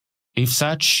if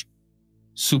such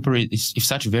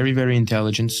very, very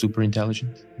intelligent, super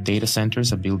intelligent data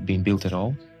centers are being built at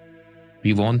all,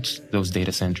 we want those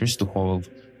data centers to hold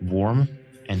warm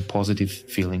and positive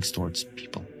feelings towards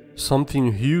people.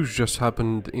 Something huge just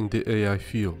happened in the AI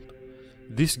field.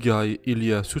 This guy,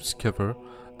 Ilya Sutskever,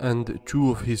 and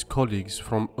two of his colleagues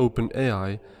from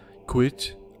OpenAI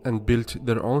quit and built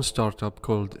their own startup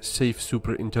called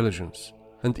Superintelligence.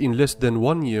 And in less than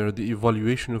 1 year, the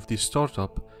evaluation of this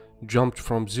startup jumped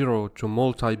from $0 to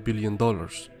multi-billion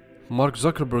dollars. Mark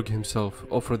Zuckerberg himself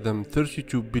offered them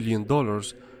 $32 billion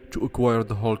to acquire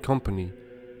the whole company,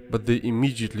 but they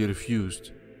immediately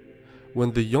refused.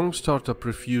 When the young startup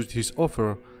refused his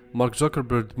offer, Mark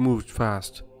Zuckerberg moved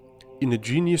fast. In a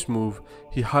genius move,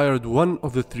 he hired one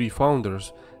of the three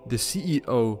founders, the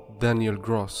CEO Daniel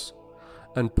Gross,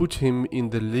 and put him in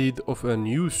the lead of a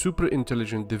new super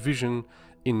intelligent division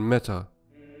in Meta.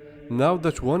 Now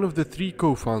that one of the three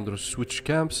co-founders switched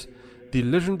camps, the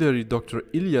legendary Dr.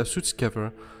 Ilya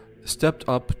Sutskever stepped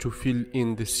up to fill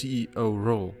in the CEO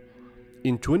role.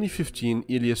 In 2015,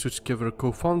 Ilya Sutskever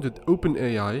co-founded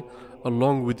OpenAI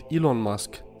along with Elon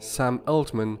Musk, Sam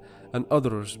Altman, and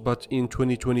others, but in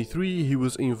 2023 he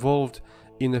was involved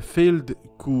in a failed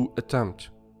coup attempt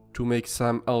to make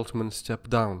Sam Altman step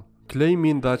down,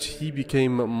 claiming that he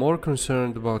became more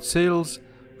concerned about sales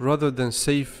rather than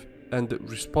safe and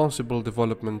responsible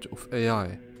development of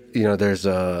AI. You know, there's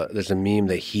a meme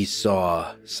that he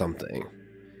saw something.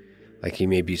 Like he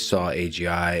maybe saw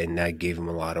AGI and that gave him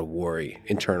a lot of worry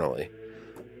internally.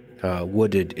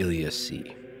 What did Ilya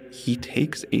see? He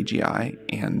takes AGI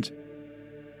and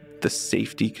the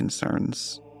safety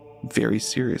concerns very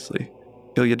seriously.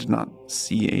 Ilya did not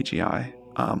see AGI,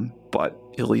 but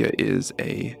Ilya is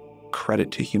a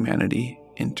credit to humanity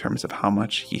in terms of how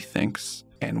much he thinks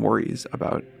and worries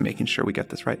about making sure we get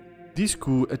this right. This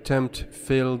coup attempt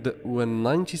failed when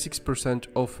 96%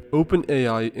 of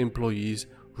OpenAI employees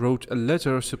wrote a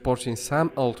letter supporting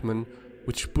Sam Altman,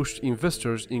 which pushed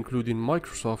investors, including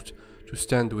Microsoft, to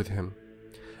stand with him.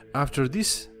 After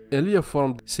this, Ilya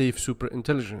formed Safe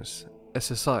Superintelligence,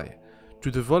 SSI,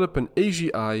 to develop an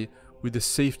AGI with a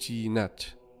safety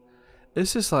net.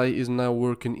 SSI is now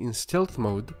working in stealth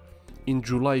mode. In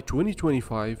July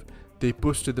 2025, they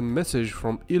posted a message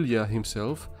from Ilya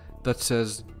himself that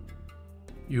says,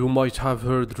 "You might have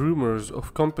heard rumors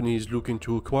of companies looking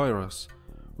to acquire us.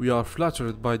 We are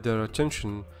flattered by their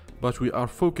attention, but we are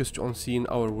focused on seeing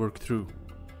our work through.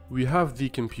 We have the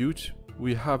compute,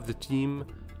 we have the team,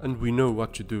 and we know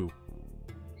what to do."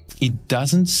 It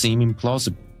doesn't seem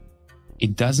implausible.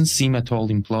 It doesn't seem at all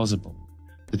implausible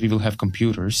that we will have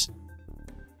computers,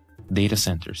 data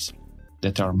centers,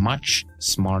 that are much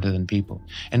smarter than people.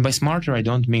 And by smarter, I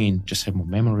don't mean just have more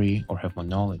memory or have more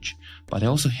knowledge, but I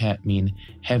also mean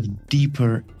have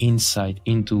deeper insight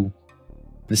into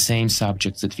the same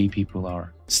subjects that we people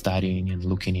are studying and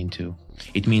looking into.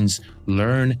 It means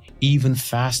learn even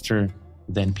faster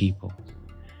than people.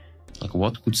 Like,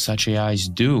 what could such AIs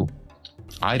do?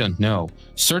 I don't know.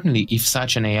 Certainly, if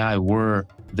such an AI were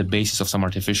the basis of some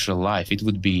artificial life, it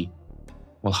would be,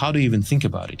 well, how do you even think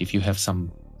about it if you have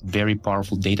some very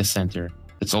powerful data center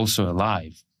that's also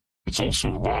alive? It's also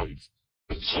alive.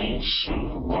 It's also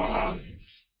alive.